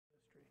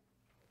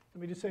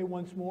Let me just say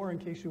once more, in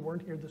case you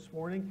weren't here this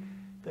morning,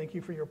 thank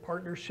you for your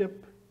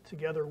partnership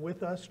together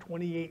with us.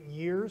 28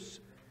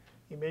 years,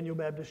 Emmanuel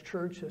Baptist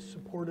Church has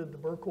supported the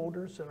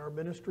Burkholders in our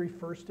ministry,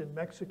 first in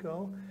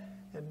Mexico,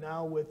 and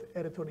now with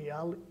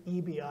Editorial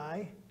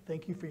EBI.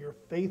 Thank you for your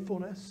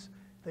faithfulness.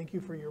 Thank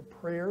you for your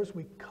prayers.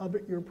 We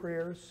covet your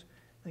prayers.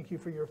 Thank you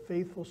for your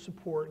faithful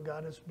support.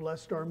 God has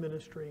blessed our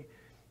ministry,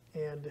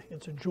 and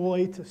it's a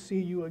joy to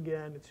see you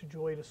again. It's a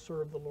joy to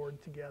serve the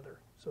Lord together.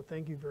 So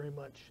thank you very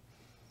much.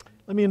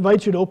 Let me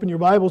invite you to open your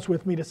Bibles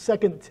with me to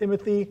 2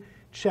 Timothy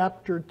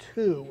chapter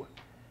 2.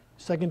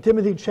 2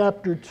 Timothy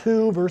chapter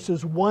 2,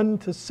 verses 1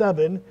 to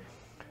 7.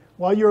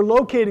 While you're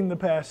locating the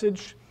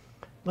passage,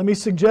 let me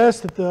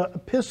suggest that the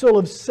epistle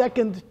of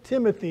 2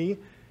 Timothy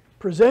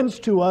presents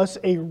to us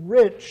a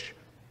rich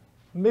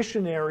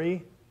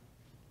missionary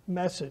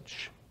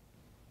message.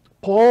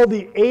 Paul,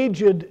 the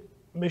aged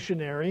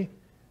missionary,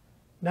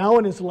 now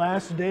in his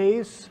last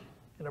days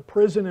in a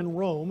prison in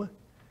Rome,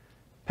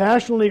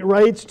 passionately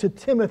writes to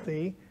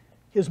Timothy,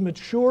 his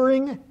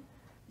maturing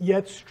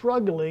yet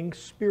struggling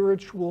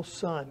spiritual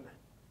son.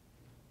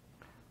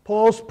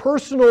 Paul's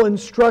personal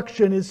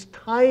instruction is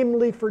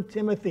timely for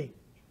Timothy.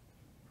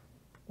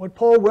 What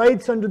Paul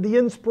writes under the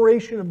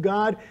inspiration of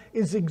God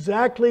is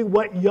exactly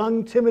what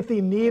young Timothy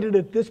needed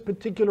at this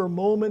particular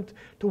moment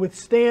to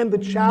withstand the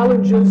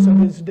challenges of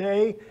his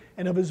day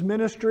and of his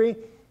ministry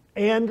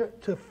and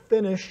to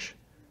finish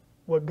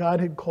what God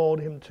had called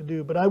him to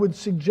do. But I would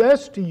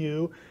suggest to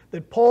you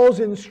that Paul's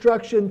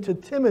instruction to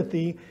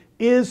Timothy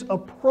is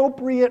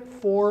appropriate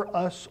for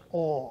us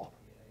all.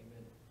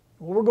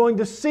 What we're going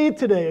to see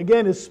today,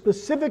 again, is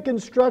specific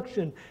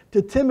instruction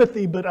to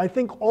Timothy, but I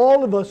think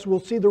all of us will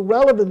see the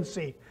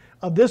relevancy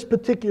of this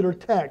particular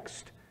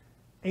text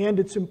and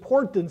its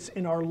importance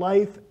in our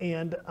life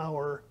and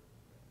our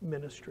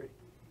ministry.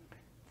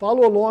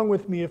 Follow along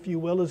with me, if you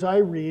will, as I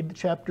read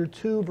chapter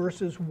 2,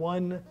 verses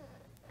 1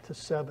 to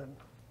 7.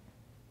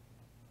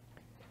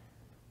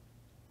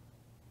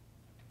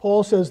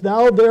 Paul says,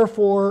 "Thou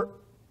therefore,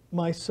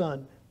 my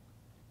son,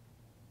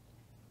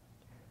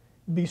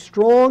 be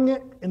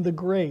strong in the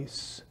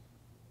grace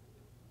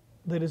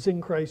that is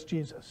in Christ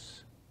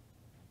Jesus.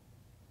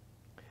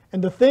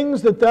 And the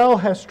things that thou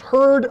hast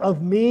heard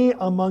of me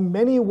among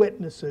many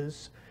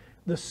witnesses,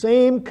 the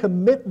same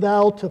commit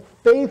thou to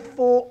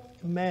faithful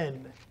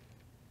men,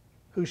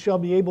 who shall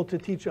be able to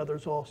teach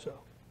others also.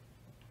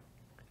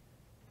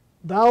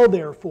 Thou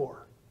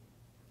therefore,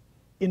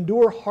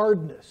 endure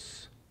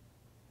hardness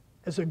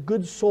as a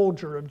good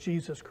soldier of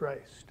Jesus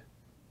Christ.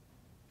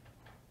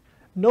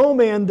 No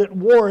man that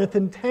warreth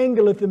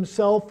entangleth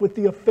himself with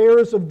the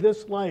affairs of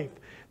this life,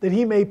 that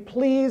he may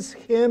please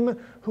him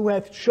who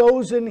hath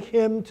chosen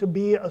him to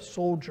be a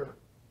soldier.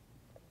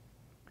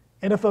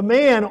 And if a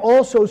man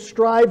also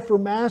strive for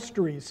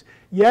masteries,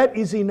 yet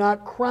is he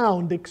not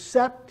crowned,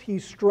 except he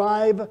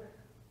strive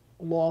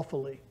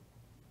lawfully.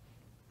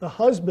 The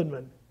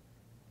husbandman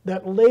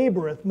that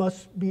laboreth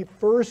must be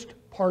first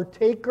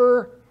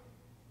partaker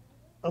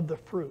of the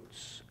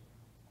fruits."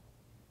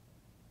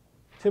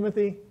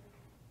 Timothy,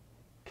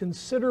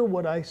 consider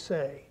what I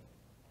say,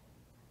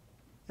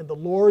 and the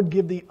Lord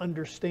give thee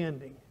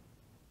understanding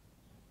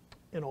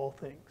in all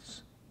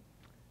things.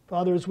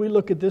 Father, as we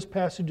look at this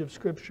passage of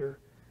Scripture,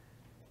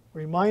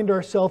 remind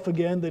ourselves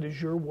again that it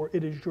is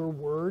your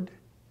word,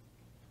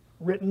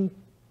 written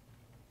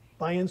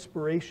by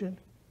inspiration.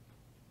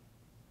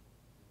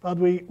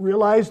 Father, we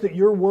realize that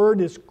your word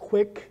is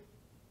quick,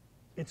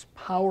 it's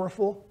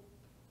powerful,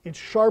 it's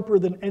sharper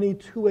than any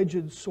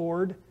two-edged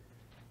sword.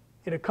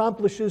 It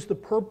accomplishes the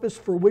purpose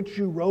for which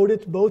you wrote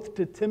it, both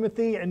to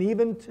Timothy and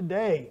even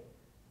today,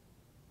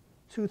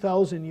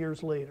 2,000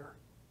 years later.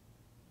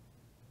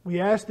 We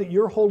ask that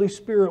your Holy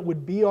Spirit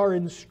would be our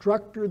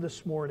instructor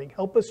this morning.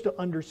 Help us to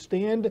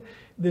understand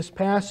this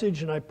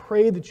passage, and I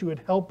pray that you would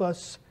help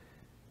us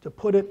to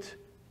put it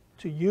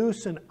to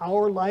use in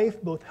our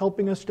life, both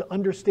helping us to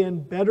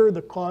understand better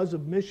the cause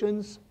of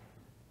missions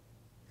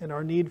and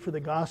our need for the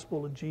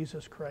gospel of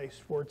Jesus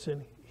Christ. For it's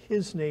in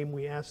His name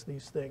we ask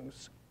these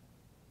things.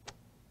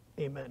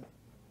 Amen.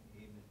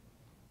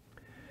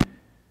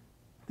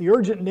 The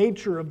urgent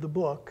nature of the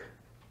book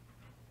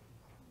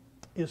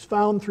is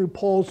found through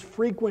Paul's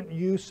frequent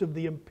use of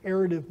the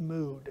imperative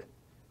mood.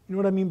 You know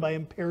what I mean by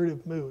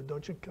imperative mood,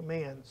 don't you?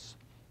 Commands.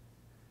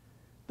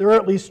 There are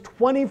at least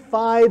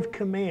 25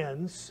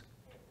 commands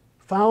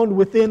found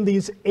within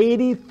these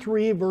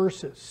 83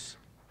 verses,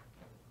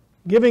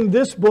 giving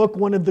this book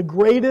one of the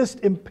greatest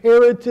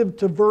imperative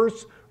to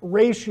verse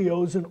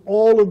ratios in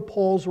all of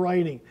Paul's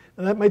writing.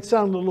 Now that might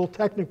sound a little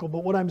technical,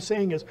 but what I'm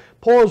saying is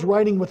Paul is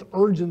writing with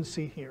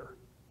urgency here.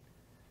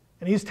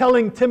 And he's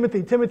telling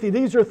Timothy,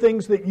 these are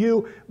things that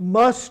you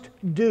must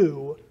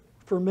do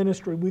for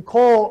ministry. We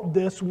call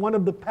this one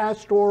of the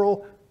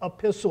pastoral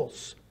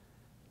epistles.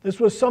 This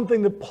was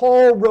something that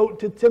Paul wrote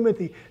to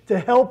Timothy to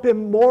help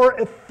him more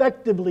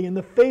effectively in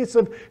the face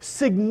of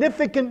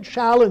significant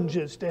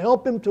challenges, to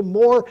help him to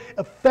more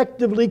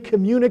effectively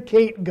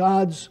communicate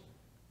God's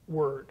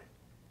Word.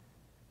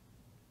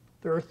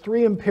 There are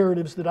three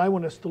imperatives that I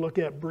want us to look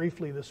at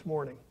briefly this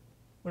morning.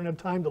 We don't have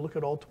time to look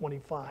at all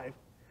 25.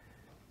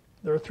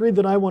 There are 3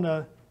 that I want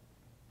to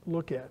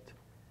look at.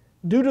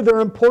 Due to their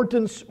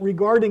importance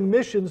regarding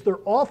missions, they're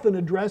often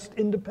addressed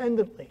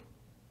independently.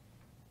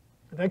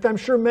 In fact, I'm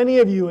sure many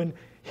of you, in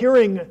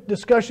hearing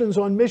discussions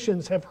on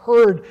missions, have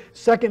heard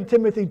 2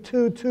 Timothy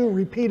 2:2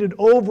 repeated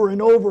over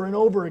and over and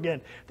over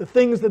again. The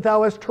things that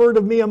thou hast heard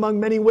of me among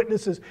many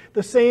witnesses,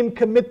 the same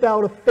commit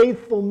thou to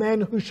faithful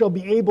men who shall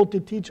be able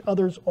to teach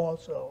others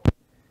also.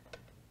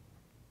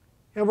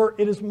 However,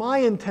 it is my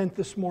intent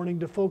this morning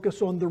to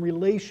focus on the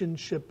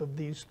relationship of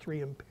these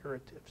 3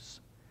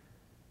 imperatives.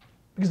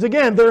 Because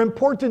again, they're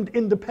important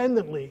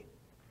independently,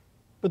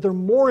 but they're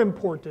more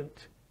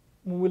important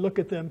when we look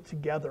at them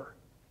together.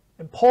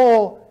 And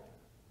Paul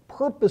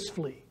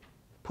purposefully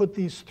put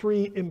these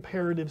 3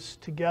 imperatives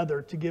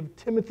together to give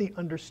Timothy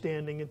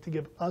understanding and to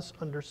give us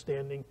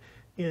understanding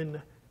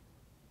in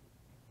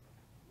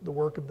the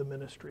work of the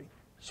ministry.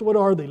 So what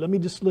are they? Let me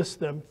just list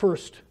them.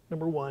 First,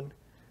 number 1.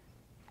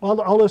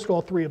 I'll list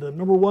all 3 of them.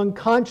 Number 1,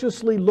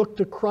 consciously look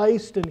to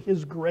Christ and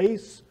His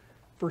grace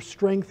for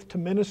strength to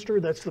minister.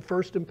 That's the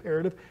first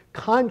imperative.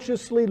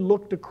 Consciously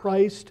look to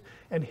Christ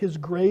and His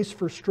grace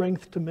for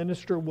strength to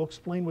minister. We'll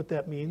explain what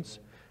that means.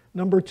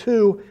 Number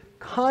 2,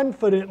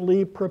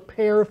 confidently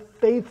prepare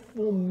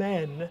faithful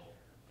men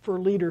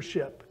for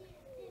leadership.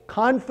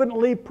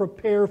 Confidently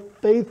prepare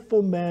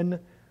faithful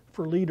men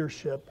for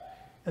leadership.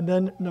 And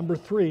then number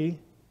 3,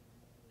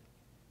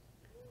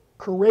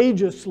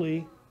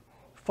 courageously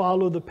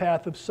follow the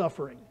path of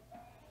suffering.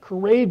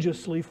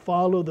 Courageously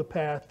follow the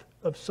path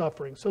of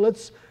suffering. So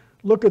let's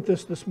look at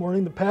this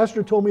morning. The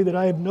pastor told me that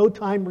I have no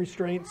time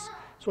restraints,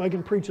 so I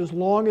can preach as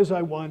long as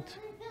I want.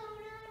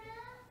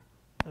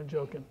 I'm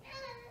joking.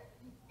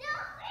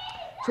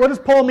 So what does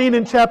Paul mean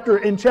in chapter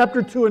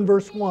 2 and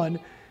verse 1,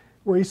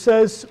 where he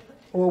says,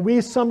 or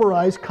we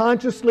summarize,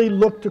 consciously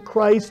look to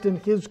Christ and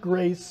His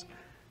grace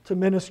to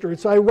minister?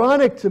 It's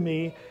ironic to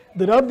me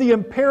that of the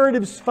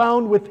imperatives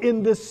found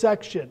within this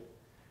section,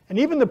 and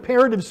even the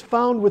imperatives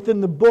found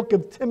within the book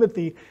of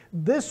Timothy,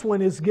 this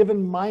one is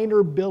given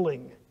minor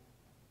billing. In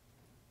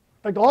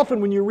fact,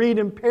 often when you read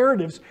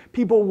imperatives,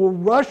 people will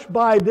rush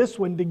by this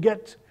one to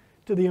get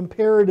to the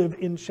imperative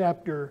in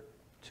chapter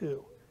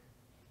 2.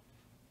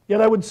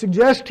 Yet I would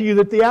suggest to you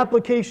that the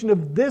application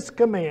of this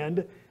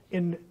command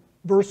in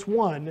verse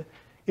 1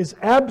 is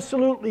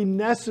absolutely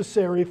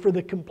necessary for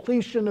the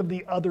completion of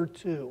the other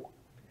 2.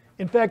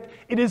 In fact,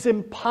 it is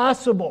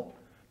impossible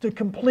to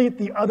complete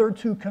the other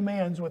 2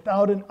 commands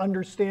without an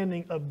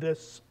understanding of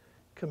this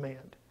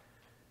command.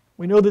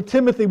 We know that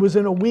Timothy was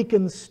in a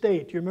weakened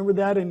state. You remember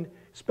that,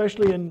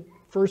 especially in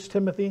 1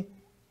 Timothy?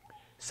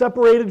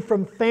 Separated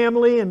from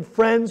family and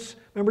friends.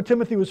 Remember,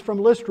 Timothy was from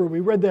Lystra. We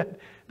read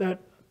that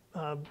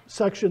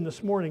section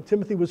this morning.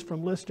 Timothy was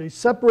from Lystra. He's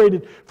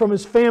separated from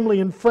his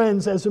family and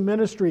friends as a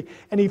ministry,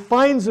 and he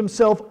finds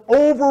himself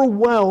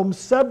overwhelmed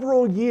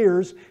several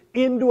years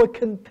into a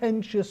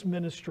contentious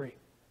ministry.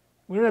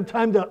 We don't have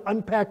time to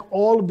unpack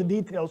all of the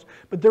details,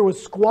 but there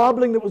was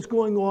squabbling that was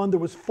going on. There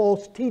was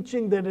false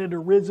teaching that had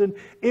arisen.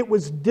 It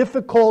was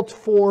difficult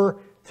for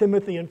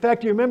Timothy. In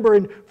fact, you remember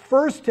in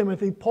 1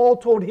 Timothy, Paul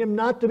told him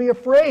not to be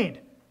afraid,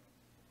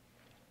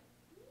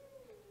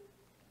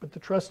 but to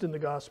trust in the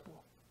gospel.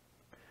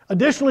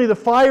 Additionally, the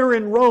fire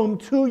in Rome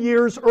 2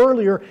 years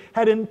earlier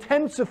had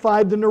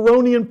intensified the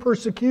Neronian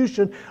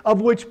persecution,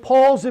 of which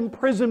Paul's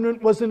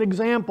imprisonment was an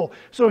example.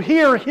 So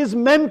here, his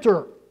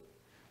mentor,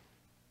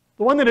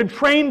 the one that had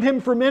trained him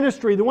for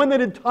ministry, the one that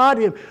had taught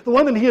him, the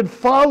one that he had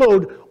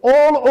followed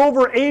all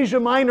over Asia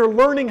Minor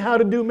learning how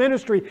to do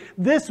ministry.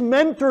 This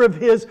mentor of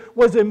his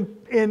was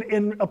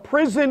in a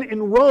prison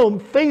in Rome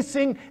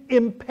facing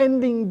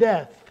impending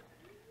death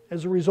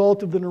as a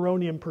result of the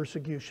Neronian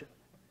persecution.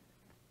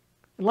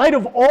 In light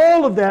of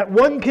all of that,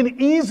 one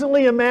can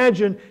easily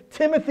imagine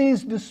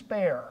Timothy's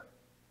despair.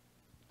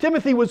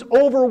 Timothy was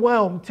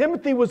overwhelmed.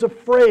 Timothy was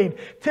afraid.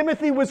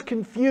 Timothy was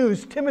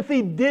confused.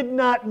 Timothy did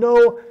not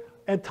know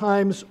at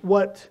times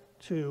what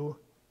to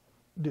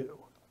do.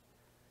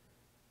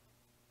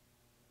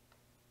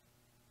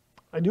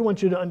 I do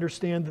want you to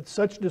understand that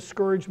such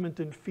discouragement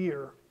and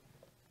fear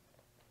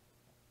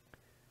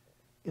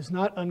is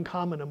not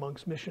uncommon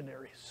amongst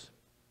missionaries.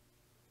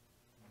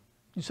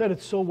 You said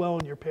it so well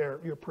in your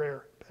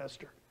prayer,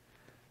 Pastor.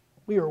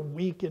 We are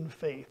weak in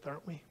faith,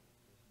 aren't we?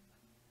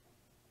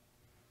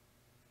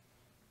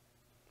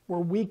 We're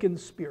weak in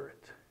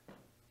spirit.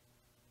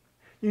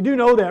 You do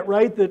know that,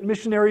 right? That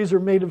missionaries are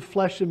made of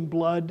flesh and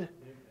blood.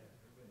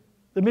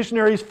 The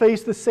missionaries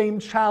face the same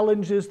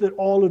challenges that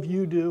all of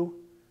you do.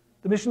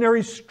 The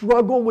missionaries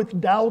struggle with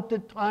doubt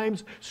at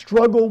times,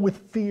 struggle with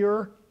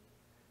fear.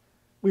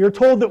 We are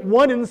told that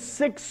 1 in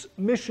 6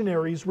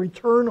 missionaries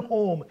return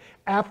home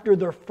after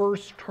their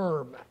first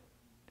term.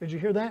 Did you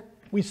hear that?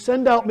 We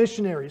send out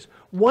missionaries.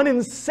 1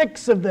 in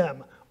 6 of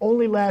them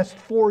only last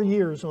 4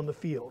 years on the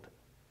field.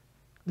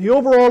 The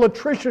overall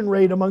attrition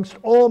rate amongst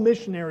all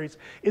missionaries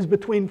is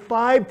between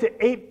 5 to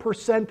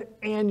 8%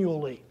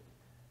 annually.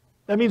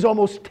 That means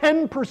almost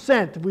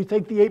 10%, if we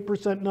take the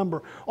 8%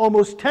 number,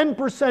 almost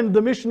 10% of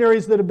the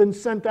missionaries that have been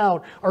sent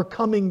out are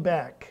coming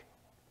back.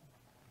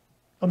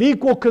 Of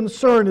equal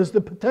concern is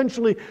the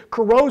potentially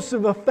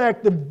corrosive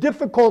effect of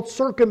difficult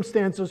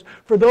circumstances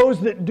for those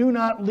that do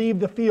not leave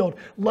the field.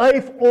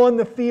 Life on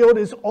the field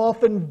is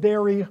often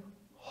very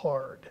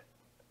hard.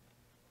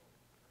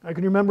 I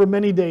can remember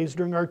many days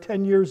during our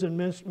 10 years in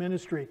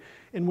ministry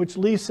in which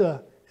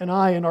Lisa and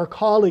I and our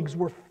colleagues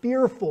were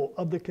fearful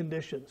of the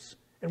conditions.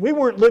 And we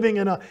weren't living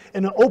in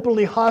an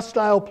openly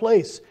hostile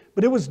place,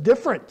 but it was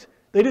different.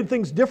 They did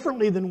things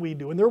differently than we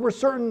do. And there were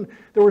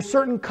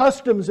certain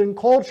customs and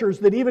cultures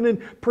that even in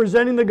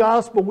presenting the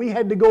gospel we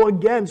had to go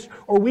against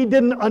or we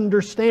didn't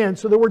understand.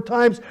 So there were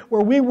times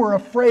where we were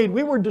afraid.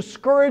 We were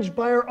discouraged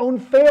by our own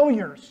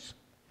failures.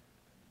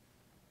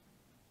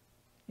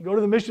 You go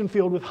to the mission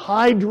field with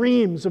high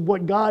dreams of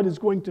what God is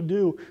going to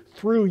do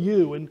through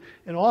you. And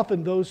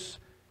often those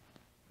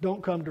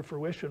don't come to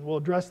fruition. We'll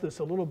address this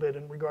a little bit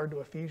in regard to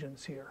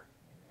Ephesians here.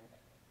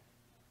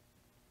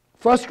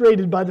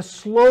 Frustrated by the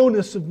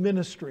slowness of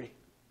ministry.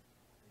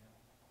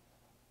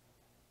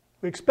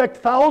 We expect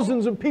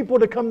thousands of people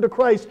to come to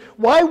Christ.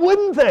 Why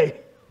wouldn't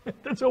they?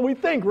 That's what we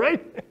think,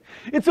 right?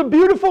 It's a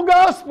beautiful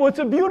gospel. It's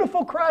a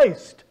beautiful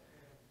Christ.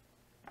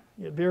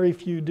 Yet very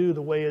few do.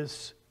 The way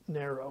is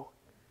narrow.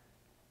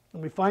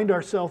 And we find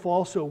ourselves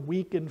also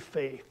weak in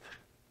faith.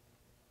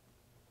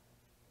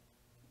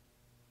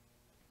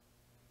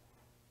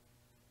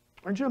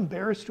 Aren't you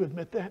embarrassed to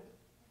admit that?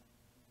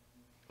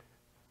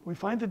 We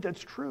find that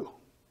that's true.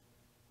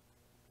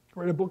 I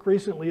read a book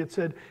recently, it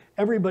said,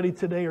 everybody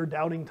today are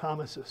doubting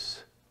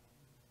Thomases.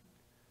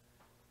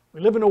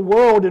 We live in a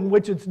world in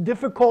which it's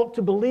difficult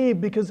to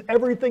believe because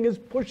everything is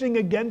pushing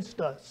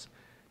against us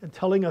and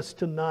telling us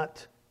to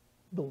not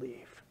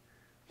believe.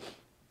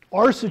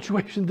 Our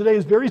situation today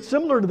is very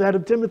similar to that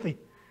of Timothy.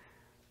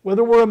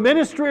 Whether we're a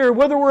ministry or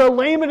whether we're a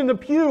layman in the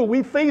pew,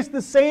 we face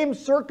the same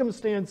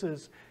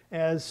circumstances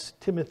as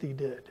Timothy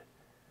did.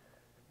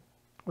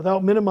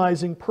 Without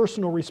minimizing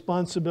personal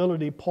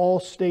responsibility, Paul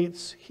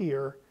states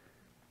here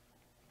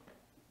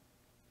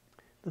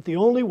that the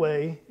only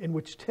way in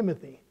which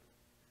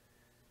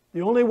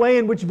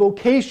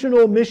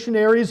vocational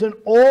missionaries and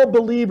all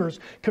believers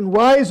can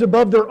rise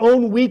above their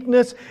own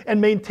weakness and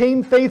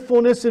maintain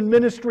faithfulness in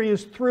ministry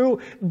is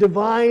through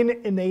divine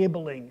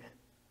enabling.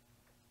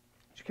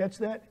 Did you catch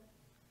that?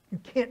 You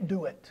can't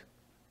do it.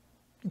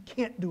 You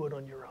can't do it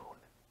on your own.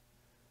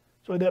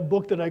 So that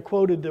book that I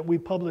quoted that we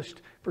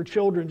published for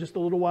children just a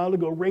little while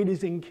ago,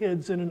 Raising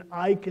Kids in an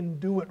I Can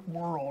Do It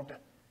World,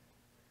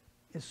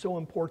 is so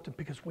important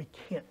because we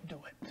can't do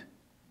it.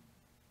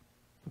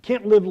 We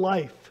can't live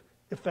life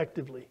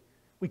effectively.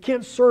 We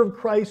can't serve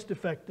Christ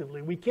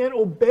effectively. We can't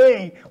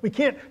obey. We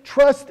can't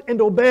trust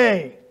and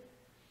obey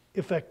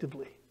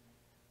effectively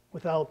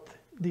without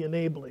the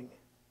enabling,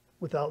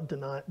 without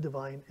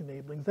divine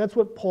enabling. That's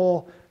what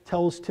Paul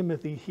tells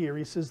Timothy here.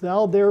 He says,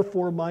 "Thou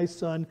therefore, my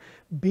son,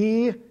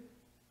 be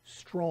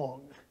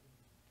strong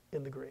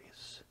in the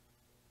grace."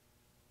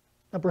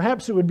 Now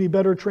perhaps it would be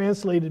better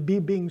translated, be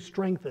being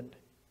strengthened.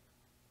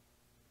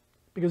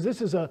 Because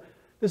this is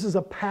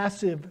a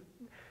passive,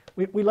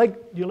 we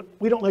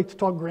don't like to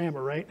talk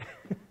grammar, right?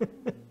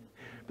 But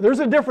there's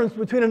a difference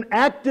between an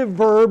active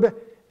verb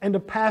and a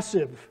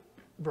passive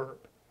verb.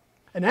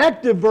 An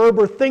active verb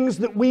are things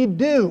that we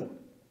do.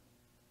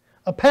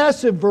 A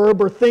passive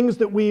verb are things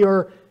that we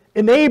are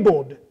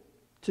enabled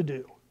to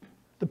do.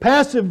 The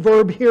passive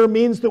verb here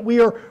means that we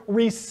are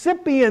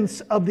recipients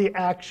of the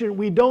action.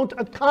 We don't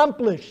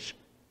accomplish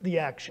the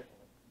action.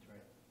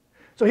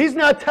 So he's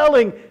not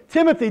telling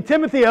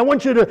Timothy, I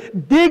want you to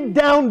dig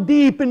down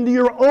deep into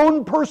your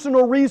own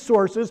personal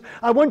resources.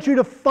 I want you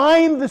to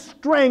find the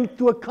strength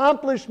to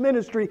accomplish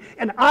ministry,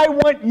 and I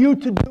want you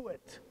to do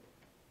it.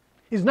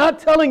 He's not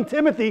telling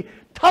Timothy,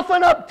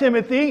 toughen up,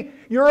 Timothy,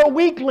 you're a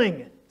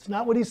weakling. It's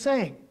not what he's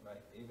saying. Right.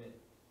 Amen.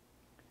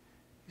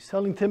 He's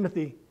telling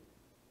Timothy,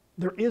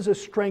 there is a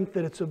strength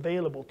that it's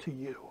available to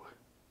you.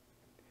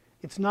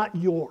 It's not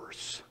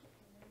yours.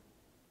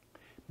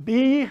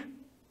 Be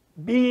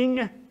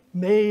being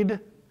made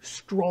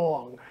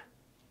strong,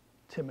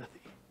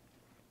 Timothy.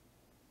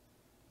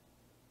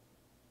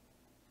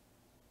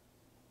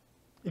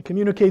 It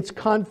communicates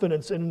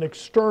confidence in an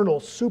external,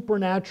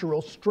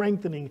 supernatural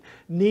strengthening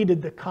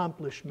needed to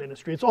accomplish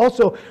ministry. It's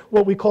also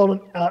what we call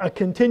a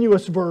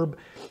continuous verb.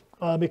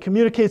 It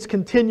communicates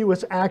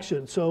continuous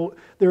action. So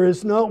there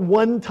is not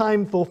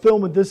one-time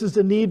fulfillment. This is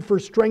a need for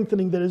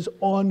strengthening that is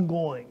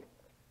ongoing.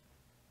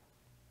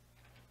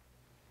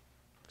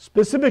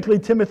 Specifically,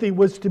 Timothy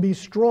was to be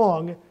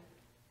strong,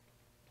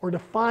 or to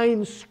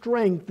find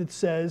strength, it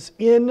says,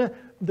 in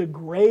the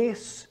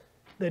grace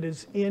that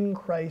is in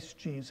Christ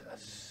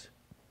Jesus.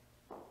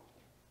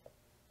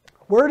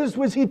 Where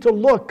was he to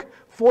look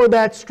for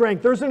that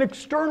strength? There's an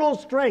external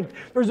strength.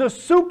 There's a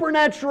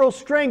supernatural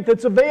strength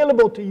that's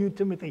available to you,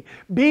 Timothy.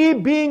 Be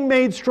being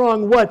made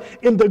strong, what?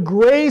 In the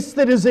grace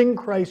that is in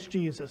Christ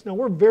Jesus. Now,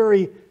 we're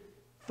very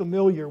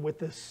familiar with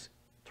this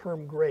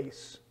term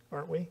grace,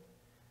 aren't we?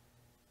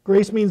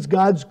 Grace means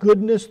God's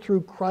goodness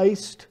through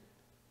Christ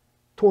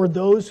toward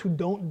those who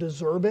don't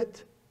deserve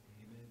it.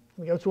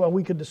 That's how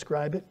we could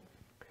describe it.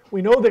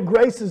 We know that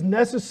grace is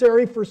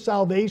necessary for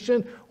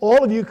salvation.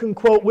 All of you can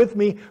quote with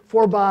me,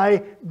 "For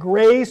by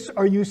grace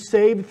are you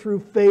saved through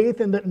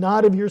faith, and that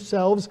not of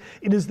yourselves.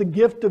 It is the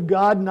gift of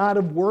God, not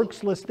of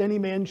works, lest any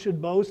man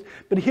should boast."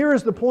 But here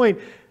is the point.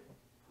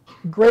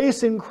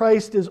 Grace in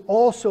Christ is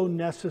also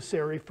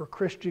necessary for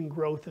Christian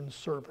growth and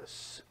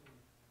service.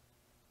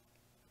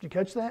 Did you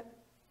catch that?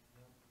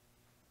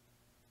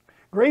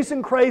 Grace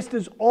in Christ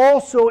is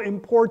also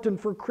important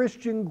for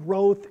Christian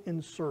growth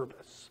in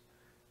service.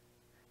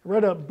 I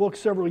read a book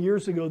several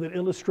years ago that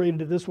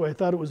illustrated it this way. I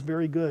thought it was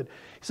very good.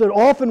 He said,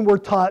 often we're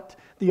taught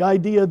the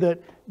idea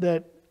that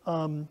the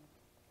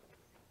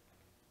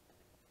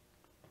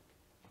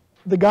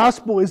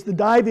gospel is the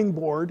diving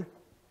board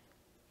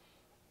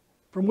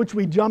from which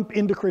we jump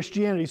into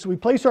Christianity. So we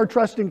place our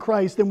trust in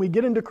Christ, then we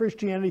get into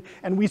Christianity,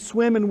 and we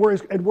swim and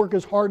work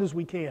as hard as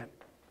we can.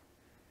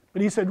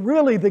 But he said,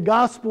 really, the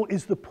gospel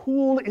is the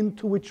pool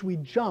into which we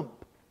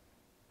jump,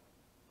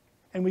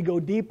 and we go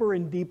deeper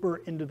and deeper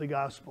into the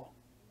gospel.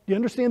 Do you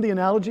understand the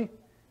analogy?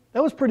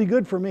 That was pretty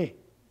good for me.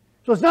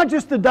 So it's not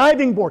just the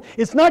diving board.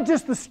 It's not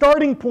just the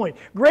starting point.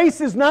 Grace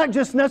is not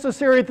just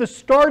necessary at the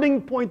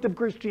starting point of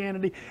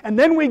Christianity, and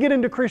then we get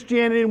into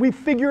Christianity and we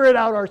figure it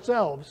out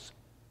ourselves.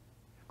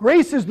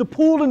 Grace is the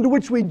pool into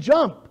which we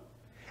jump.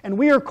 And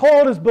we are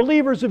called as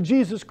believers of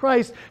Jesus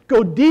Christ,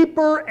 go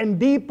deeper and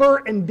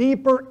deeper and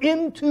deeper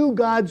into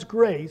God's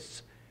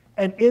grace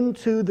and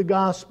into the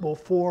gospel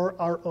for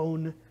our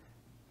own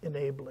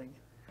enabling.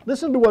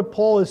 Listen to what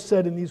Paul has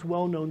said in these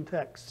well-known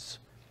texts.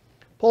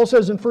 Paul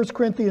says in 1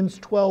 Corinthians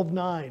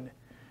 12:9,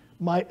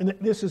 and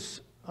this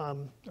is a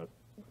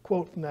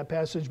quote from that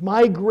passage,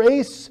 "My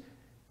grace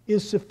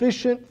is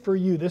sufficient for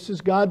you," this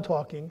is God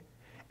talking,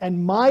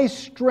 "and my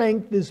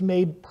strength is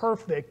made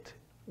perfect,"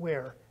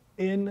 where?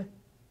 In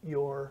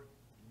your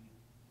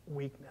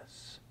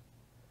weakness.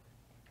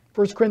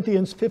 1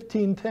 Corinthians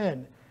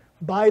 15:10,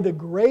 "By the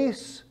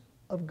grace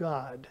of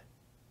God,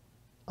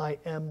 I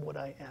am what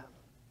I am."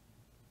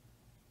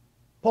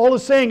 Paul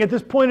is saying at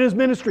this point in his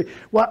ministry,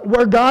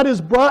 where God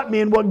has brought me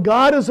and what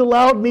God has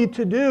allowed me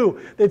to do,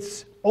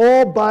 it's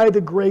all by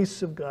the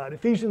grace of God.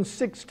 Ephesians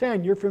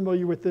 6:10, you're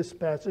familiar with this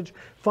passage.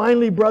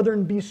 "Finally,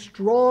 brethren, be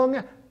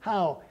strong,"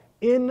 how?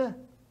 "In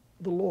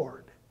the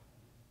Lord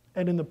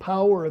and in the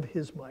power of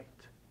His might."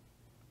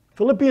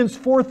 Philippians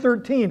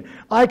 4:13,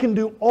 "I can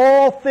do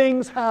all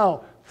things,"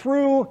 how?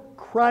 "Through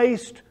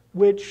Christ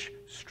which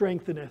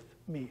strengtheneth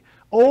me."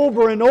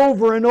 Over and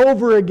over and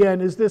over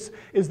again is this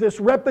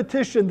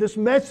repetition, this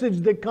message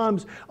that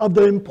comes of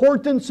the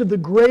importance of the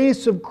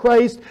grace of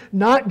Christ,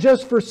 not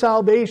just for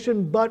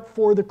salvation, but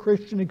for the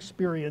Christian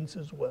experience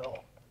as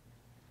well.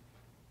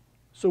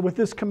 So with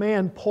this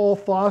command, Paul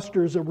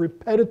fosters a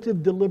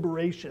repetitive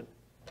deliberation.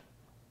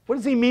 What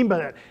does he mean by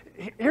that?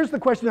 Here's the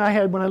question I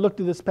had when I looked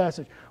at this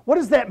passage. What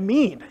does that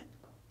mean?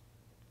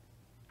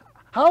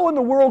 How in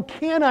the world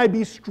can I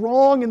be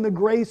strong in the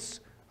grace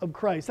of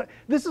Christ?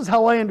 This is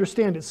how I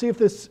understand it. See if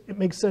it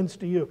makes sense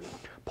to you.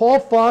 Paul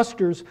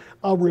fosters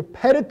a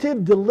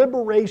repetitive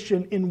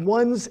deliberation in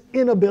one's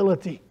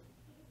inability.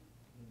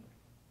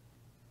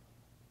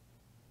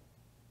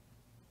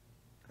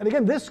 And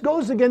again, this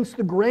goes against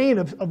the grain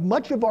of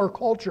much of our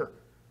culture.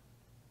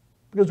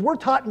 Because we're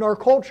taught in our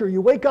culture,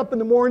 you wake up in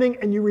the morning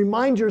and you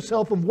remind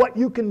yourself of what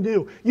you can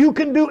do. You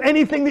can do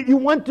anything that you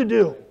want to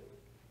do.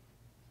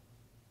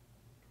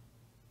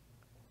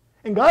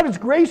 And God is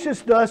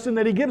gracious to us in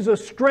that He gives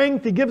us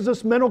strength, He gives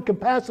us mental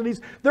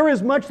capacities. There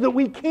is much that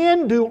we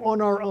can do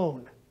on our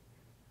own.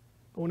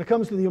 But when it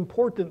comes to the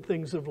important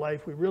things of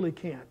life, we really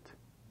can't.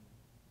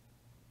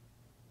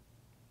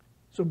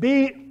 So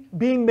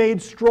being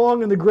made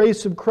strong in the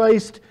grace of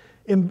Christ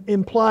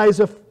implies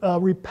a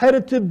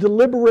repetitive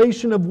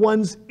deliberation of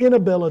one's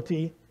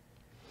inability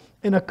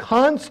and a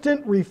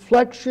constant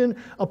reflection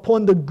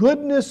upon the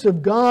goodness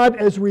of God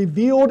as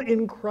revealed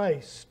in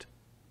Christ.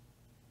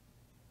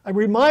 I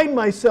remind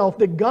myself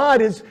that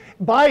God is,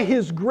 by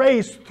His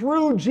grace,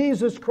 through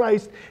Jesus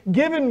Christ,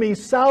 given me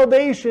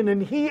salvation,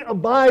 and He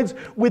abides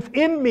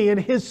within me, and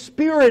His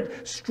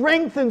Spirit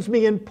strengthens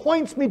me and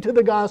points me to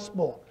the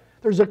gospel.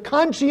 There's a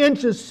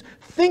conscientious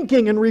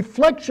thinking and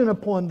reflection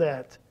upon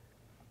that.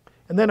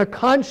 And then a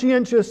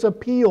conscientious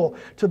appeal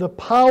to the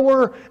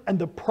power and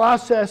the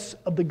process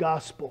of the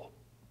gospel.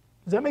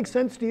 Does that make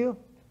sense to you?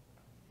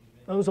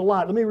 That was a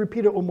lot. Let me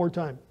repeat it one more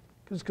time,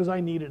 because I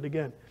need it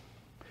again.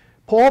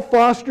 Paul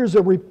fosters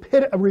a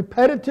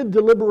repetitive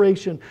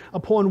deliberation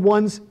upon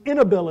one's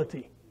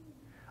inability,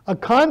 a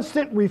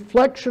constant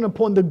reflection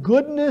upon the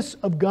goodness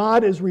of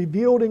God as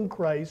revealed in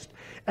Christ,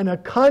 and a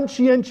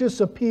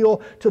conscientious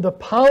appeal to the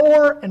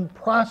power and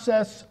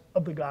process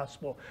of the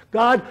gospel.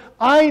 God,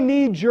 I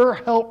need your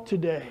help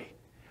today.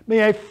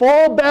 May I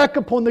fall back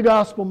upon the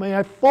gospel. May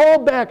I fall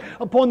back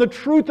upon the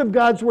truth of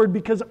God's word,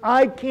 because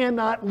I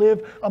cannot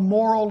live a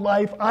moral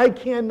life. I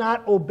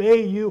cannot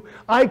obey you.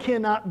 I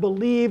cannot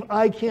believe.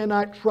 I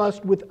cannot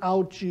trust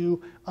without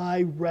you.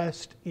 I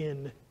rest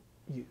in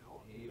you.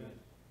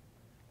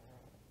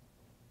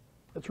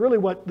 That's really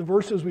what the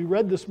verses we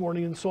read this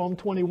morning in Psalm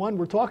 21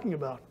 were talking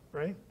about,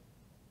 right?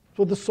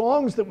 So the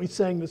songs that we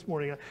sang this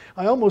morning,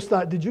 I almost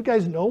thought, did you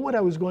guys know what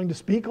I was going to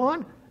speak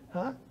on?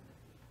 Huh?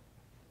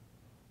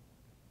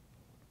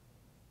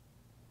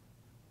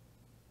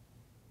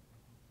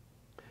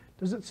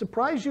 Does it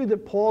surprise you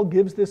that Paul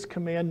gives this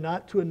command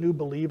not to a new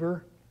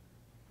believer,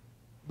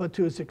 but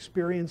to his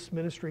experienced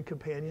ministry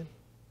companion?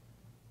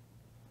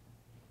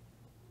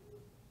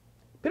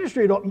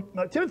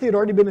 Timothy had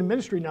already been in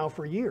ministry now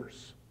for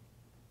years.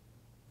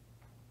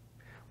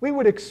 We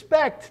would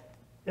expect,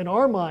 in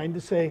our mind,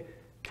 to say,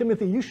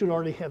 Timothy, you should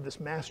already have this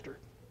mastered.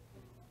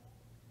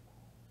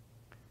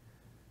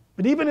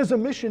 But even as a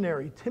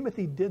missionary,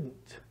 Timothy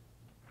didn't.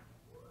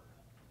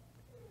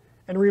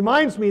 And it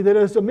reminds me that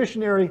as a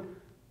missionary,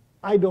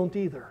 I don't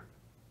either.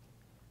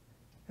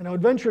 And I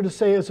would venture to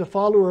say, as a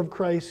follower of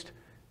Christ,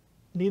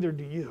 neither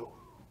do you.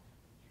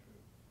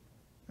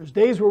 There's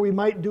days where we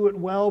might do it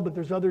well, but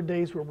there's other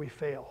days where we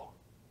fail.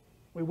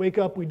 We wake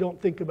up, we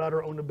don't think about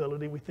our own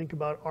ability, we think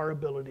about our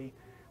ability.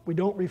 We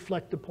don't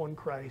reflect upon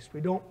Christ. We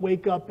don't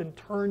wake up and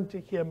turn to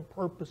Him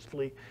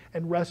purposefully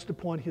and rest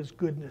upon His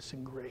goodness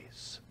and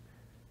grace.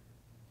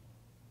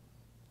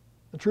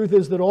 The truth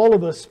is that all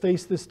of us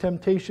face this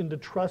temptation to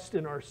trust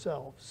in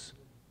ourselves.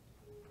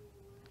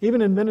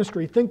 Even in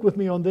ministry, think with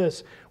me on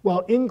this.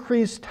 While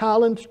increased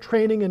talent,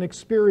 training, and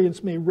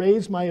experience may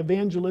raise my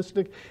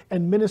evangelistic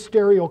and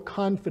ministerial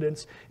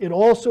confidence, it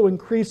also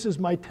increases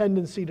my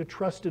tendency to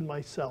trust in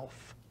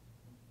myself.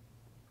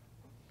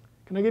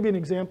 Can I give you an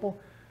example?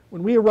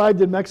 When we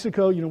arrived in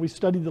Mexico, we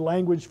studied the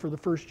language for the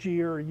first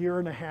year, a year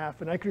and a half,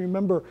 and I can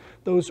remember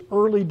those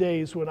early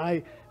days when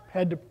I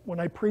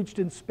preached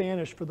in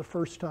Spanish for the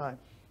first time.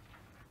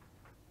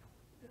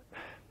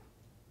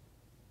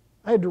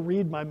 I had to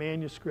read my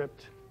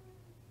manuscript.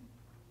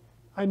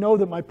 I know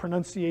that my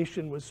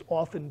pronunciation was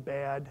often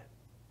bad.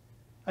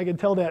 I can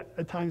tell that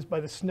at times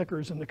by the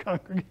snickers in the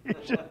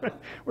congregation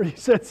where you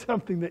said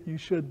something that you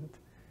shouldn't.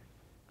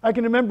 I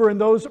can remember in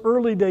those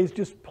early days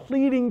just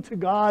pleading to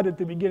God at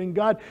the beginning,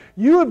 God,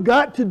 you have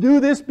got to do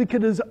this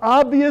because it's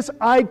obvious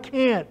I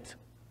can't.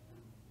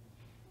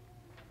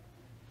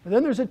 But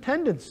then there's a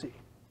tendency,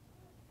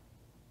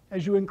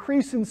 as you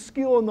increase in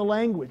skill in the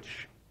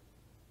language,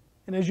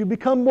 and as you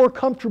become more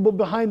comfortable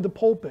behind the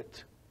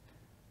pulpit,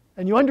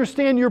 and you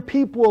understand your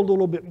people a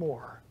little bit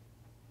more,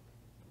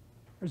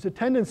 there's a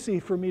tendency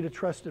for me to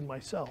trust in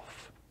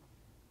myself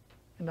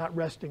and not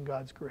rest in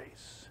God's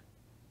grace.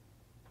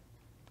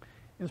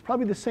 And it's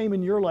probably the same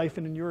in your life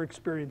and in your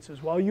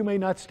experiences. While you may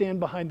not stand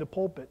behind the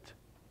pulpit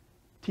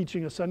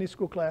teaching a Sunday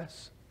school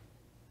class,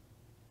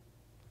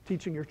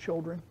 teaching your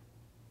children,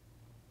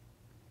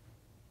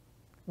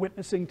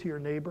 witnessing to your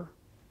neighbor,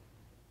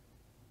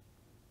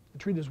 the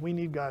truth is we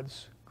need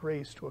God's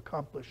grace to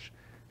accomplish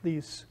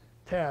these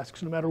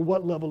tasks, no matter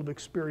what level of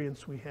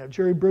experience we have.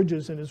 Jerry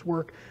Bridges, in his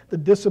work, The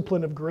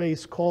Discipline of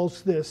Grace,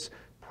 calls this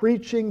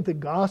preaching the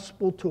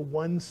gospel to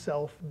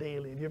oneself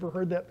daily. Have you ever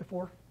heard that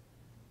before?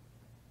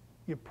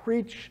 You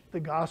preach the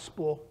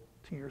gospel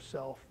to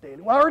yourself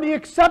daily. Well, I already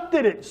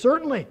accepted it,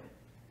 certainly.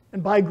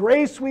 And by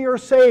grace we are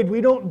saved.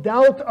 We don't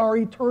doubt our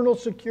eternal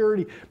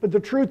security. But the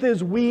truth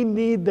is we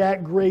need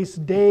that grace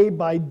day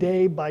by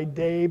day by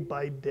day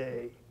by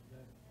day.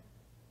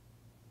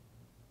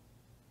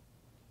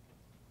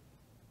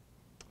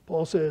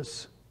 Paul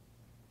says,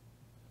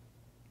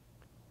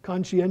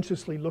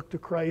 conscientiously look to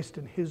Christ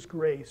and His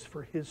grace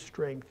for His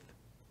strength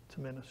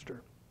to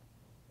minister.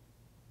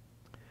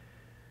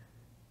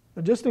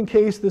 Now, just in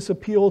case this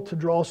appeal to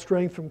draw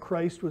strength from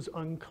Christ was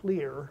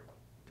unclear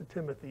to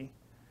Timothy,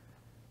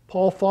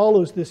 Paul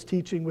follows this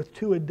teaching with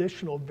two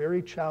additional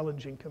very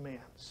challenging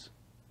commands.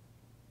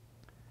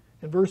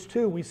 In verse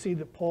 2, we see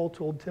that Paul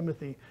told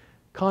Timothy,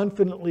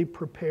 confidently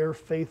prepare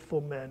faithful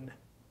men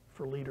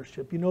for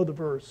leadership. You know the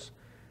verse.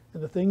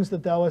 And the things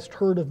that thou hast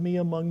heard of me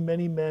among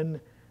many men,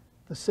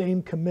 the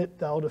same commit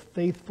thou to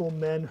faithful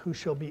men who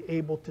shall be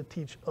able to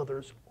teach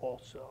others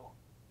also.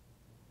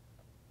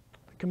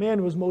 The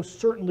command was most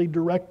certainly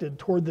directed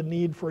toward the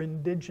need for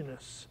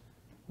indigenous,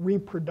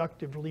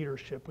 reproductive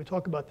leadership. We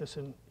talk about this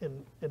in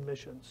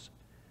missions.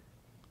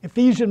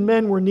 Ephesian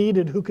men were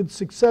needed who could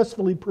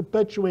successfully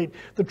perpetuate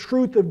the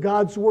truth of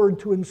God's word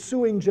to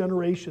ensuing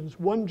generations,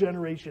 one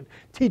generation,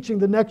 teaching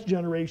the next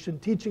generation,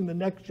 teaching the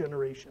next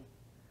generation.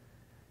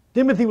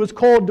 Timothy was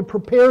called to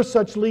prepare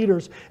such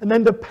leaders and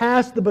then to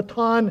pass to them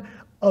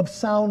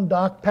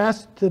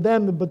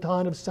the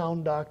baton of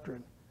sound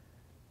doctrine.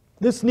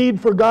 This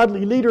need for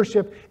godly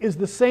leadership is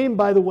the same,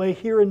 by the way,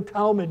 here in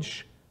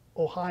Talmadge,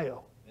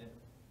 Ohio.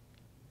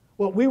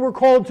 What we were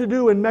called to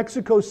do in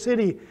Mexico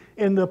City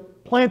in the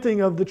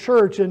planting of the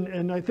church,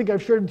 and I think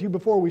I've shared with you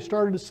before, we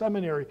started a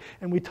seminary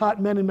and we taught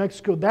men in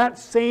Mexico. That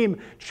same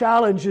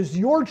challenge is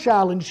your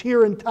challenge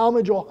here in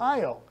Talmadge,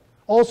 Ohio.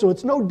 Also,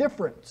 it's no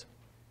different.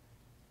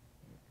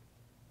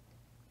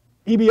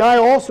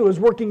 EBI also is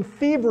working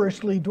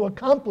feverishly to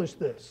accomplish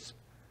this.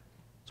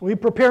 So we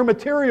prepare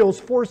materials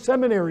for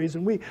seminaries,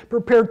 and we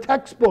prepare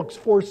textbooks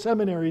for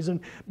seminaries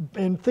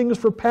and things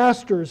for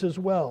pastors as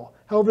well.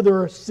 However,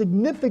 there are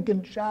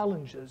significant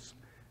challenges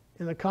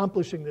in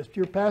accomplishing this.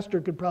 Your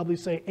pastor could probably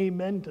say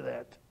amen to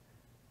that.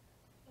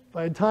 If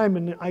I had time,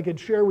 and I could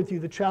share with you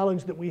the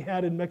challenge that we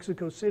had in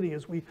Mexico City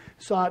as we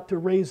sought to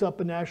raise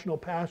up a national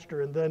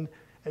pastor, and then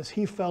as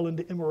he fell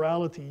into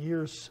immorality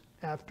years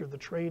after the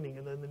training,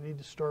 and then the need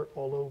to start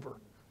all over.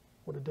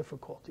 What a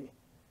difficulty.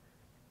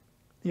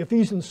 The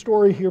Ephesians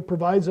story here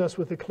provides us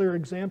with a clear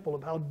example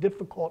of how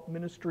difficult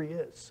ministry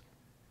is.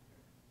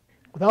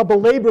 Without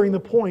belaboring the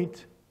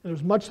point,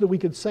 there's much that we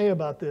could say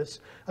about this.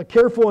 A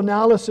careful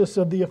analysis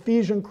of the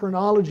Ephesian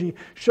chronology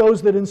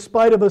shows that in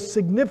spite of a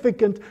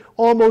significant,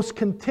 almost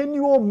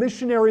continual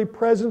missionary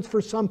presence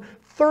for some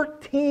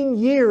 13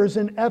 years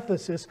in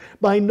Ephesus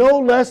by no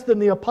less than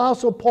the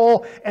Apostle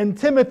Paul and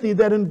Timothy,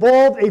 that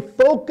involved a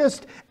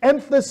focused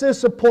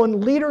emphasis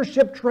upon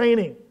leadership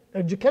training.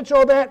 Now, did you catch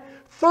all that?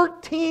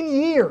 13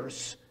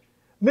 years.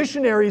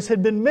 Missionaries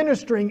had been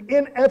ministering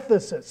in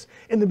Ephesus,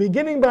 in the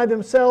beginning by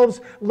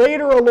themselves,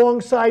 later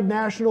alongside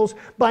nationals,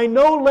 by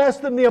no less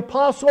than the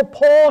Apostle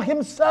Paul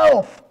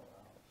himself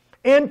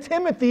and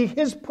Timothy,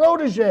 his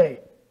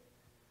protege.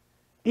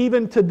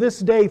 Even to this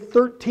day,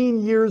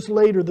 13 years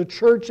later, the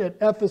church at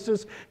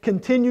Ephesus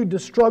continued to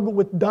struggle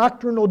with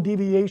doctrinal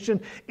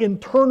deviation,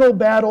 internal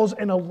battles,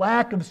 and a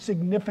lack of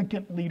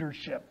significant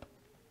leadership.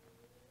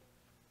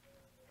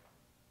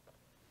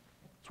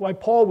 That's why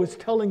Paul was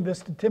telling this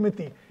to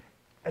Timothy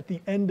at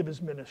the end of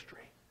his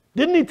ministry.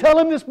 Didn't he tell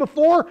him this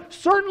before?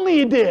 Certainly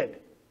he did.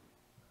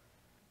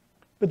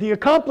 But the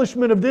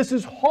accomplishment of this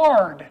is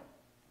hard.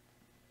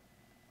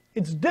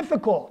 It's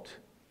difficult.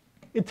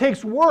 It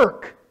takes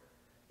work.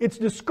 It's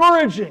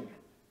discouraging.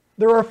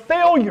 There are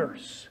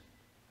failures.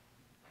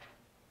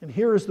 And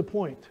here is the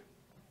point.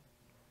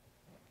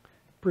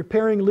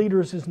 Preparing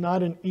leaders is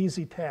not an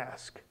easy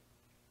task.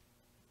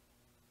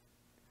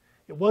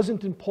 It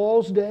wasn't in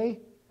Paul's day,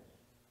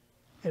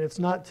 and it's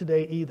not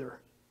today either.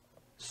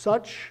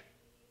 Such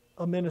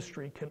a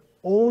ministry can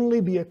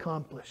only be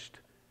accomplished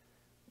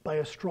by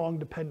a strong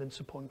dependence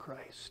upon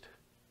Christ.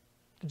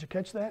 Did you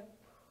catch that?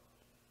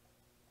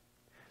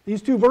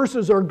 These two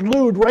verses are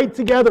glued right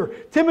together.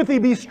 Timothy,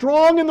 be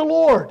strong in the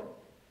Lord.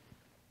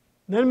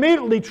 And then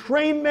immediately,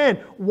 train men.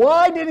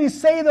 Why did he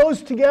say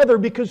those together?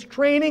 Because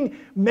training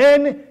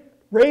men,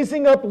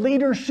 raising up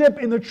leadership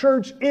in the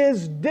church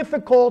is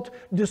difficult,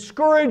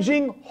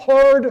 discouraging,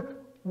 hard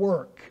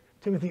work.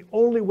 Timothy, the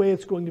only way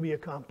it's going to be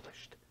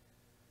accomplished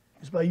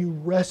is by you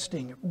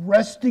resting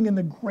in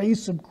the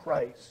grace of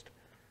Christ.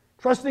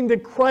 Trusting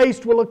that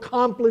Christ will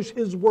accomplish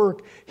His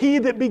work. He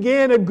that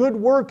began a good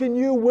work in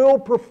you will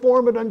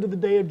perform it unto the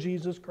day of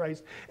Jesus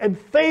Christ. And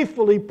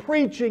faithfully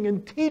preaching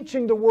and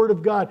teaching the Word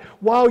of God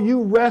while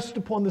you rest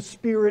upon the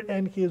Spirit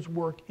and His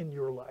work in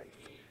your life.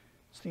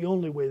 It's the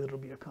only way that it will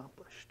be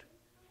accomplished.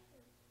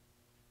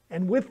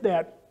 And with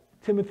that,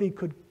 Timothy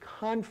could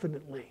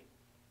confidently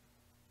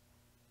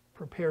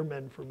prepare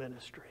men for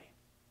ministry.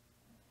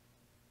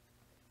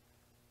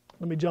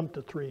 Let me jump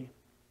to 3.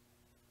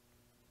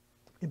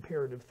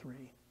 Imperative 3.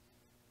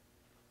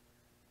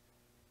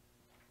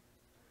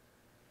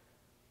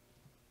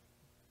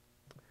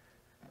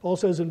 Paul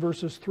says in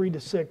verses 3 to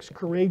 6,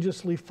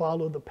 courageously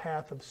follow the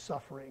path of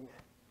suffering.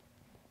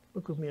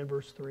 Look with me in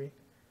verse 3.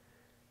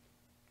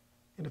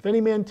 And if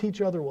any man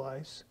teach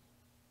otherwise,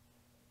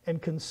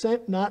 and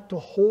consent not to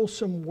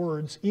wholesome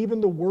words,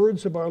 even the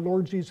words of our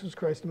Lord Jesus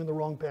Christ. I'm in the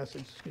wrong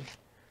passage. Excuse me.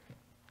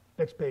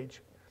 Next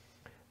page.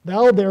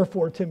 Thou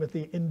therefore,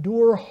 Timothy,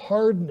 endure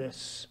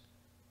hardness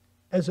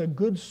as a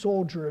good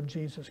soldier of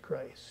Jesus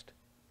Christ.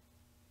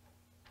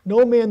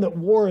 No man that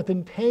warreth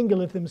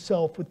entangleth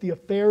himself with the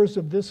affairs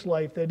of this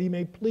life, that he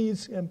may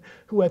please him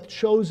who hath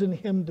chosen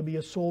him to be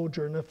a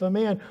soldier. And if a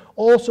man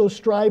also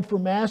strive for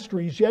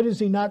masteries, yet is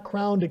he not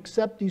crowned,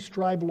 except he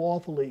strive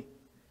lawfully.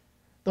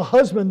 The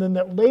husbandman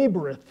that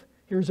laboreth,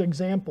 here's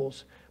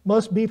examples,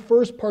 must be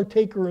first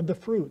partaker of the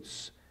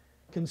fruits.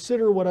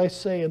 Consider what I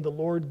say, and the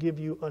Lord give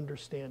you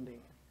understanding.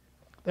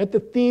 That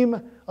the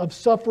theme of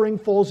suffering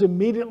falls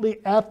immediately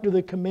after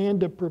the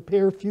command to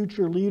prepare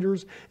future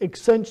leaders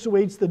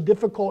accentuates the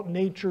difficult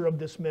nature of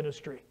this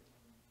ministry.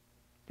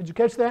 Did you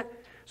catch that?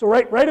 So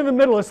right in the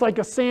middle, it's like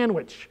a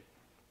sandwich.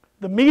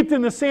 The meat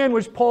in the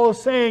sandwich, Paul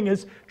is saying,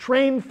 is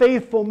train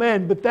faithful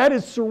men, but that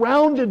is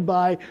surrounded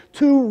by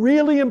 2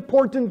 really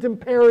important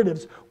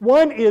imperatives.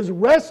 One is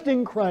rest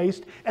in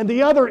Christ, and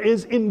the other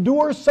is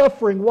endure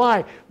suffering.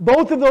 Why?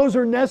 Both of those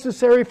are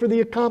necessary for the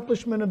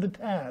accomplishment of the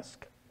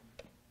task.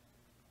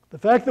 The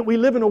fact that we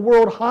live in a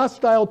world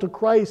hostile to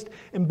Christ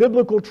and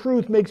biblical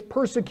truth makes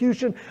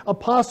persecution a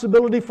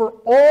possibility for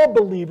all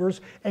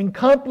believers and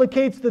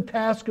complicates the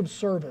task of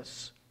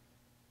service.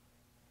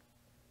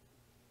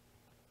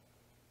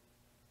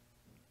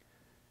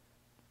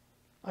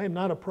 I am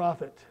not a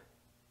prophet,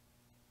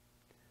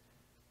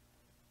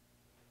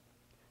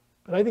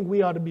 but I think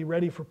we ought to be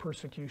ready for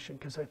persecution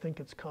because I think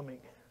it's coming.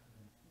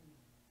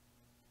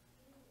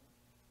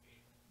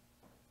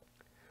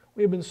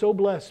 We have been so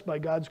blessed by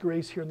God's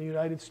grace here in the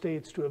United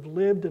States to have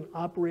lived and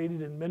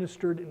operated and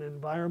ministered in an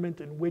environment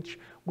in which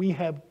we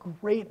have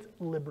great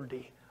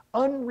liberty,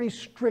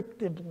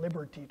 unrestricted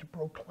liberty to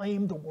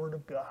proclaim the Word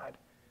of God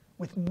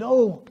with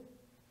no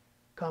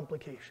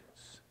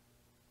complications.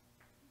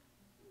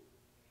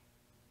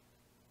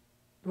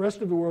 The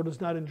rest of the world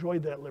has not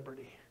enjoyed that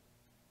liberty.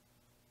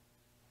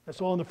 I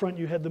saw on the front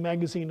you had the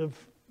magazine of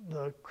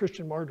the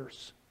Christian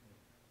martyrs.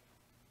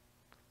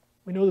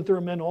 We know that there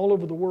are men all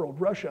over the world.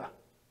 Russia.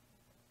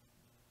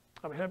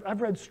 I mean,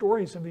 I've read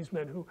stories of these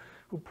men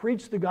who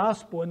preach the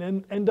gospel and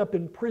then end up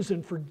in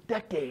prison for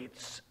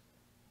decades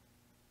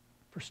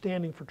for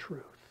standing for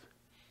truth.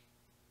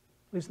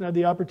 At least I had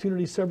the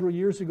opportunity several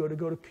years ago to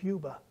go to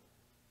Cuba.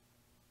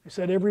 They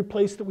said every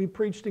place that we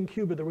preached in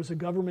Cuba, there was a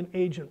government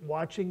agent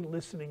watching,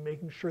 listening,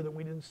 making sure that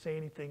we didn't say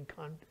anything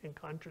in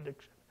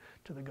contradiction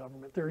to the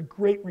government. There are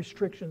great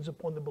restrictions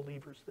upon the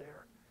believers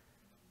there.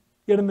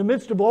 Yet in the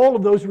midst of all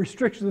of those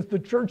restrictions, the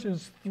church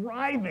is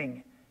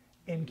thriving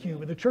in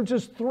Cuba. The church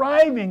is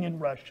thriving in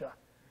Russia.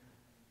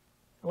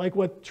 Like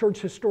what church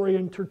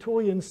historian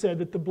Tertullian said,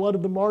 that the blood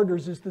of the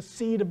martyrs is the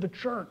seed of the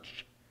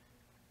church.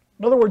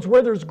 In other words,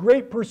 where there's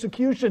great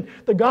persecution,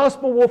 the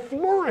gospel will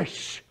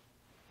flourish.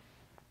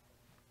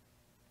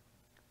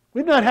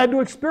 We've not had to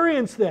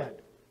experience that.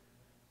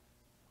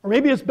 Or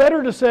maybe it's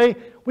better to say,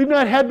 we've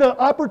not had the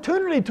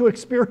opportunity to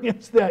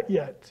experience that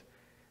yet.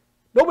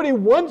 Nobody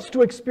wants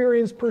to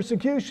experience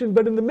persecution,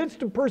 but in the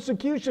midst of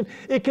persecution,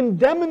 it can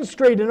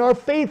demonstrate and our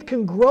faith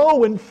can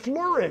grow and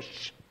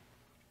flourish.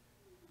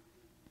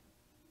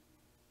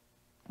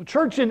 The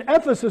church in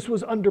Ephesus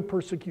was under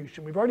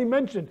persecution. We've already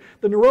mentioned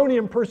the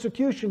Neronian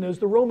persecution as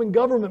the Roman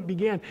government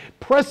began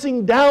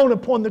pressing down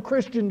upon the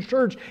Christian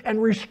church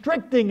and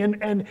restricting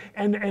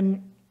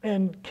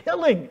and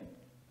killing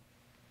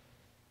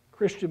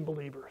Christian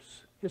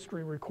believers.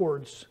 History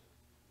records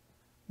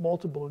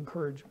multiple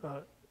occurrences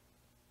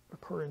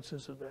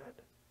of that.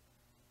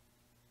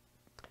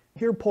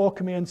 Here Paul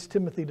commands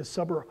Timothy to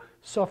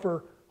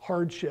suffer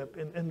hardship,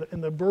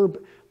 and the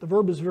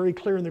verb is very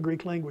clear in the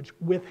Greek language,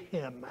 with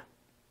him.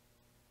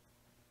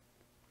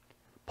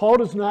 Paul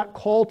does not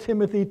call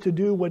Timothy to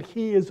do what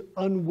he is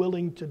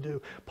unwilling to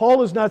do.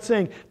 Paul is not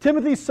saying,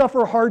 Timothy,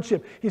 suffer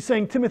hardship. He's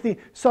saying, Timothy,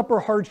 suffer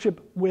hardship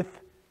with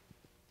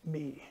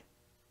me.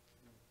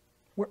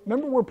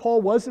 Remember where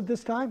Paul was at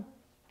this time?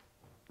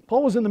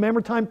 Paul was in the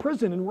Mamertine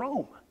prison in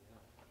Rome.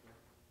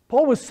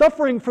 Paul was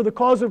suffering for the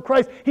cause of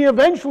Christ. He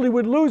eventually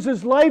would lose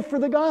his life for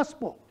the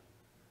gospel.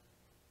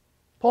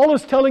 Paul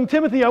is telling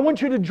Timothy, I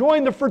want you to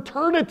join the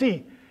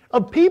fraternity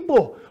of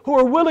people who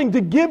are willing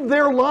to give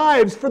their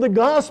lives for the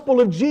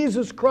gospel of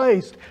Jesus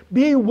Christ.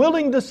 Be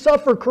willing to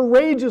suffer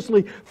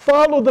courageously.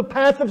 Follow the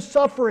path of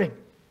suffering.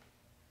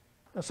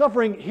 Now,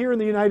 suffering here in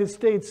the United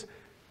States,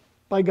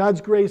 by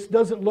God's grace,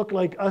 doesn't look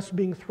like us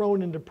being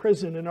thrown into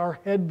prison and our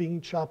head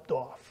being chopped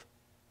off.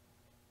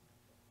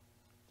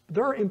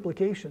 There are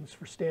implications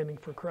for standing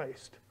for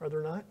Christ, are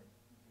there not?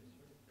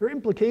 There are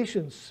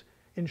implications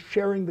in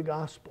sharing the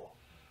gospel.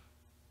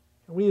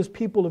 And we as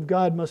people of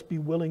God must be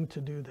willing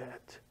to do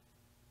that.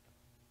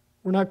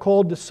 We're not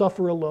called to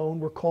suffer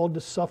alone. We're called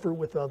to suffer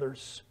with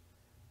others.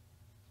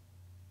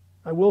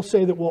 I will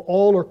say that while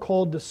all are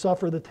called to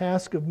suffer, the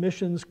task of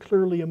missions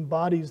clearly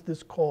embodies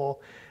this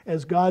call,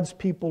 as God's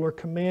people are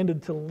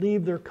commanded to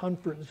leave their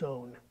comfort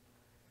zone,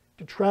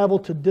 to travel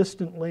to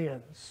distant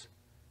lands,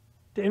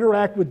 to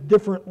interact with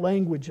different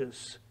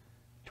languages,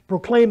 to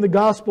proclaim the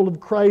gospel of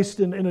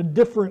Christ in a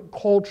different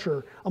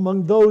culture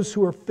among those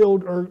who are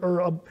filled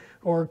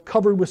or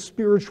covered with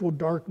spiritual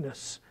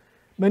darkness.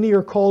 Many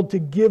are called to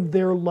give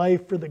their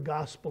life for the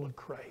gospel of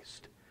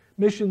Christ.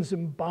 Missions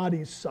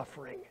embodies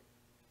suffering.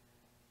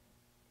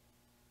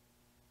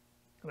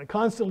 And I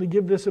constantly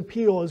give this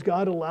appeal as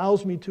God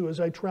allows me to as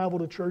I travel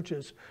to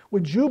churches.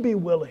 Would you be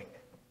willing?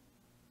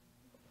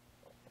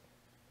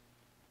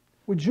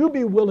 Would you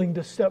be willing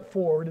to step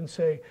forward and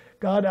say,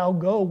 God, I'll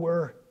go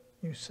where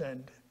you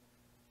send.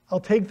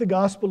 I'll take the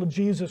gospel of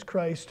Jesus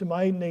Christ to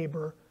my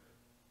neighbor,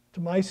 to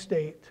my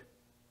state,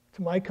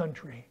 to my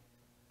country.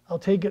 I'll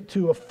take it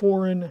to a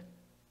foreign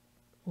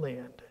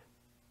land.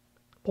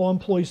 Paul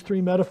employs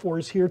three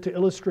metaphors here to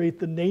illustrate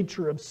the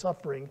nature of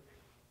suffering.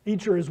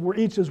 Each is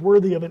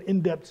worthy of an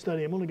in-depth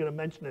study. I'm only going to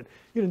mention it.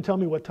 You didn't tell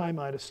me what time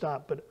I had to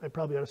stop, but I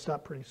probably ought to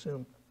stop pretty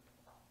soon.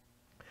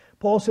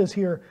 Paul says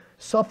here,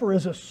 suffer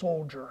as a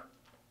soldier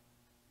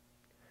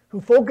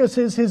who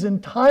focuses his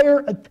entire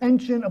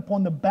attention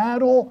upon the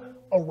battle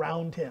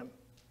around him.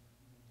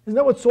 Isn't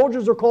that what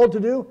soldiers are called to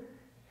do?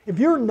 If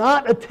you're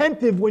not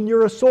attentive when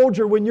you're a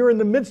soldier, when you're in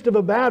the midst of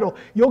a battle,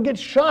 you'll get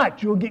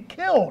shot, you'll get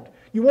killed.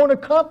 You won't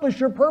accomplish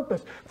your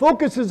purpose.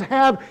 Soldiers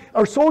have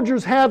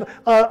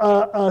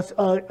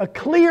a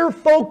clear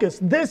focus.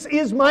 This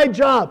is my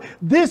job.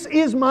 This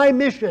is my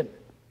mission.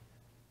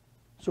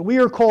 So we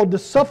are called to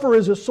suffer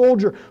as a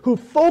soldier who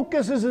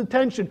focuses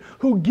attention,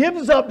 who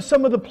gives up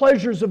some of the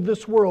pleasures of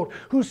this world,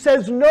 who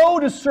says no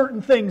to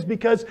certain things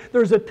because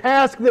there's a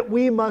task that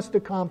we must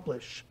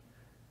accomplish.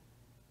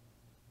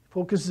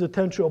 Focuses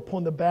attention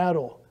upon the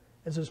battle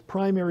as his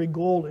primary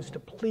goal is to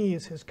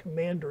please his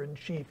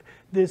commander-in-chief.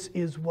 This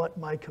is what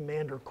my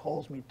commander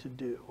calls me to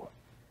do.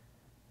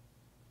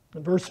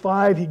 In verse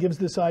 5, he gives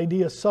this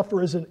idea,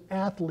 suffer as an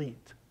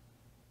athlete.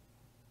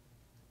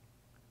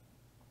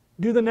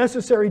 Do the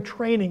necessary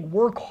training,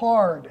 work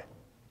hard.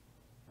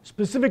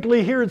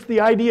 Specifically here, it's the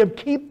idea of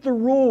keep the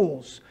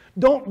rules.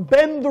 Don't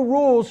bend the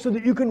rules so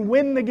that you can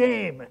win the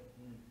game.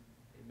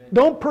 Amen.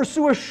 Don't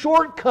pursue a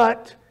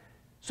shortcut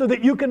so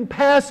that you can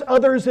pass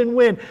others and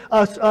win.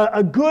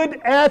 A good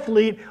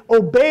athlete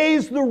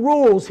obeys the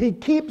rules. He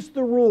keeps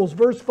the rules.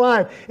 Verse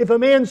 5, if a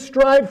man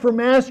strive for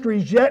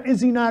masteries, yet is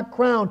he not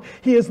crowned.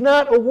 He is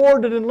not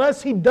awarded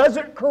unless he does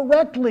it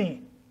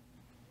correctly.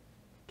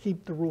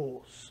 Keep the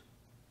rules.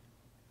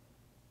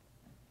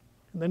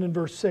 And then in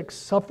verse 6,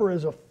 suffer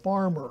as a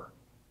farmer.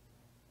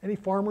 Any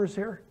farmers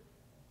here?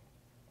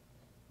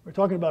 We're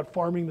talking about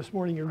farming this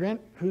morning.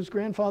 Whose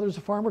grandfather's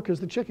a farmer? Because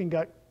the chicken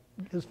got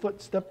his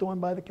foot stepped on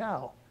by the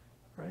cow,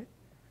 right?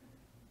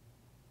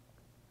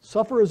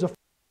 Suffer as a farmer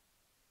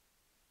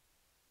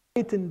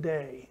night and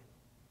day,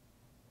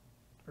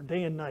 or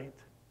day and night.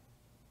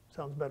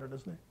 Sounds better,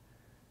 doesn't it?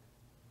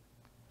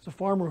 It's a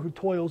farmer who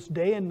toils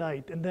day and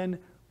night and then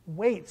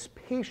waits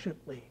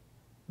patiently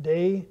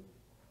day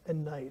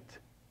and night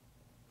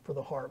for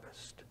the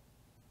harvest.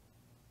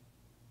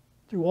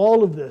 Through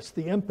all of this,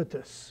 the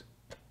impetus,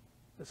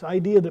 this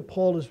idea that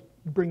Paul is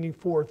bringing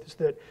forth is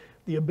that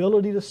the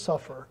ability to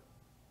suffer,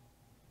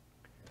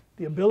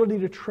 the ability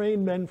to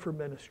train men for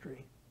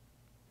ministry,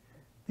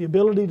 the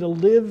ability to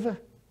live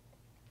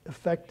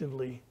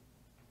effectively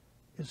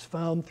is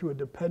found through a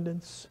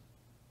dependence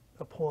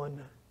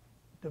upon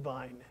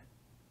divine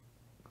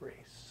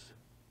grace.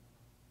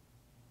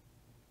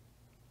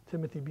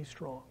 Timothy, be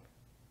strong.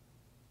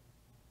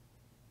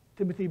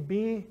 Timothy,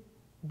 be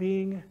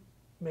being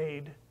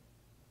made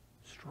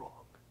strong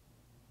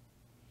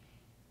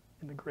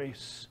in the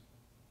grace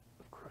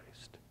of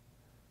Christ.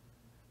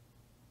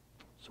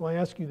 So I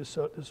ask you this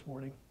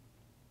morning, do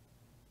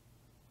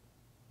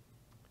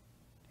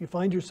you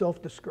find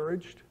yourself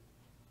discouraged,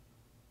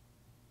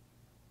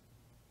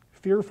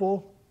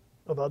 fearful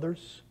of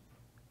others,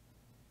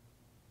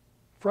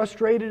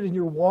 frustrated in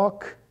your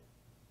walk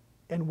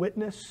and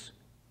witness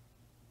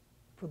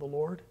for the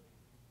Lord?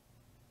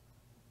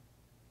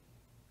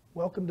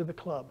 Welcome to the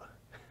club.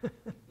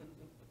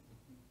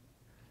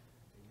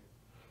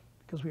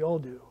 Because we all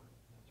do.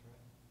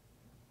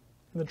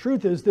 And the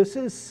truth is, this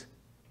is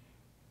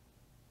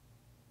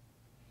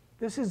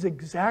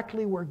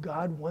exactly where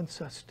God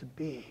wants us to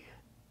be,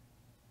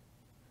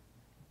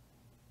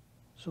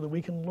 so that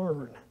we can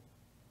learn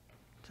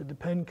to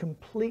depend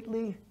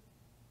completely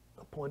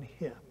upon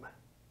Him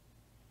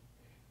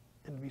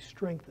and to be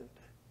strengthened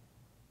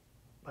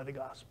by the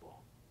gospel.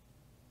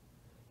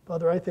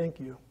 Father, I thank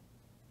you.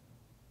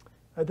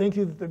 I thank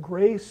you that the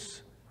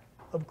grace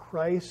of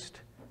Christ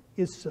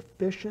is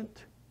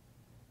sufficient,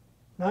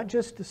 not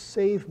just to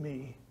save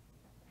me,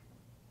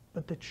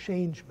 but to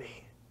change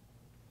me.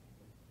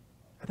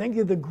 I thank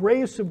you the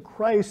grace of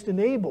Christ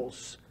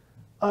enables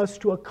us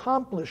to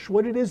accomplish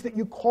what it is that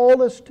you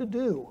call us to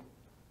do.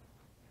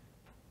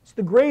 It's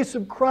the grace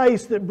of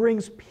Christ that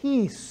brings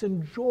peace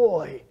and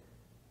joy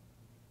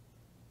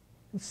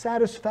and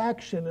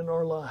satisfaction in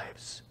our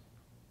lives.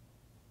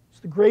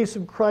 It's the grace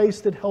of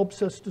Christ that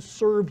helps us to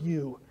serve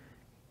you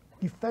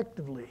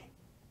effectively,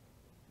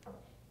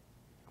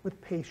 with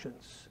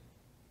patience.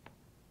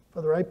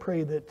 Father, I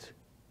pray that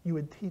you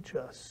would teach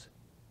us,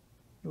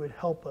 you would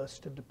help us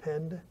to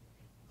depend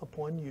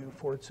upon you,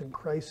 for it's in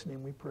Christ's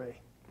name we pray.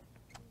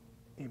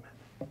 Amen.